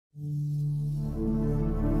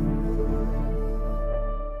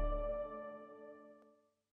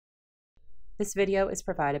This video is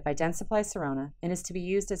provided by Dentsply Sirona and is to be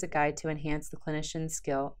used as a guide to enhance the clinician's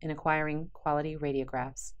skill in acquiring quality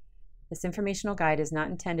radiographs. This informational guide is not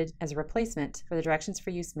intended as a replacement for the Directions for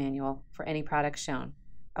Use manual for any product shown.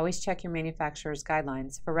 Always check your manufacturer's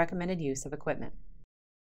guidelines for recommended use of equipment.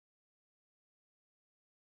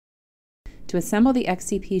 To assemble the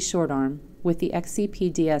XCP Short Arm with the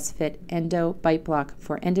XCP-DS FIT Endo Bite Block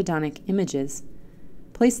for endodontic images,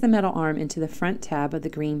 place the metal arm into the front tab of the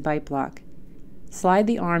green bite block. Slide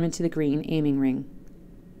the arm into the green aiming ring.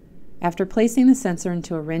 After placing the sensor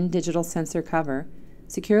into a RINN digital sensor cover,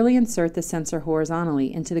 securely insert the sensor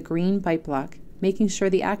horizontally into the green bite block, making sure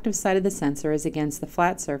the active side of the sensor is against the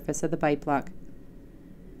flat surface of the bite block.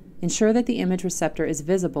 Ensure that the image receptor is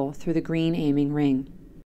visible through the green aiming ring.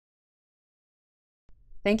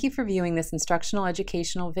 Thank you for viewing this instructional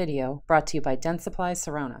educational video brought to you by Dentsply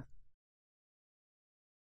Sirona.